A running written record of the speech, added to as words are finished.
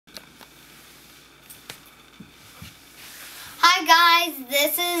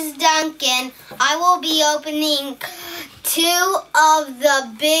this is Duncan. I will be opening 2 of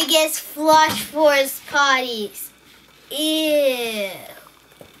the biggest Flush Force potties. Ew.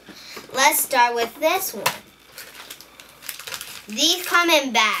 Let's start with this one. These come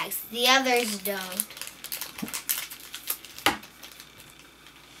in bags, the others don't.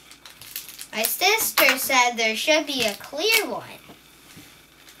 My sister said there should be a clear one.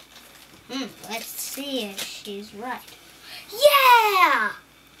 Let's see if she's right. Yeah!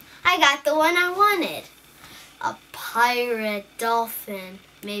 I got the one I wanted. A pirate dolphin.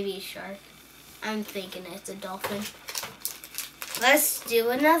 Maybe a shark. I'm thinking it's a dolphin. Let's do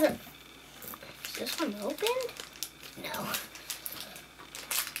another. Is this one opened? No.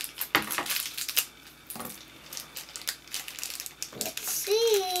 Let's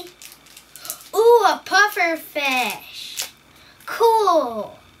see. Ooh, a puffer fish.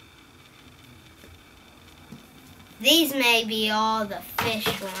 Cool. These may be all the fish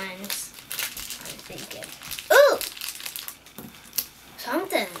ones, I'm thinking. Ooh!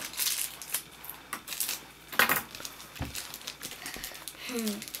 Something.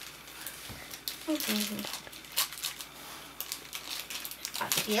 I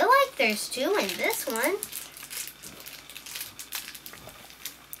feel like there's 2 in this one.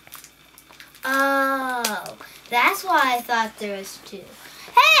 Oh, that's why I thought there was 2.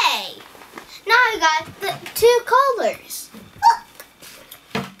 Hey! Now I got the 2 colors. Look.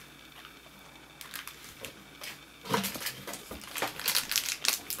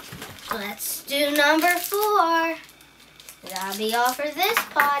 Let's do number 4. That'll be all for this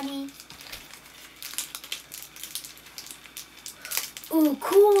potty. Ooh,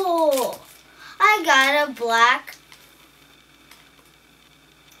 cool. I got a black.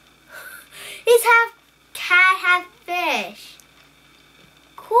 He's half cat, half fish.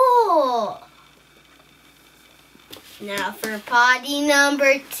 Cool. Now for potty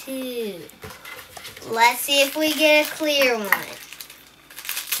number 2. Let's see if we get a clear one.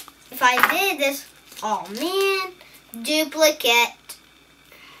 If I did this, oh man, duplicate.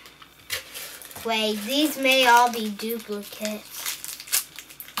 Wait, these may all be duplicates.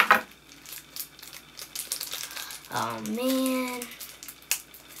 Oh man,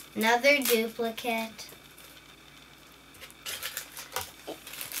 another duplicate.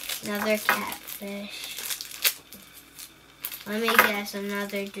 Another catfish. Let me guess,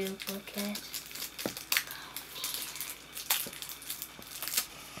 another duplicate.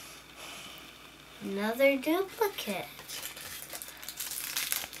 Another duplicate.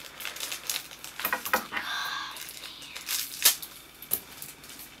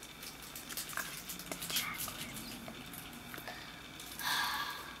 Oh,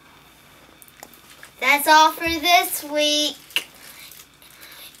 that's all for this week.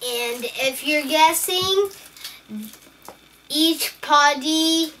 And if you're guessing, each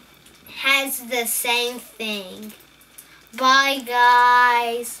potty has the same thing. Bye,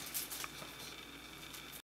 guys.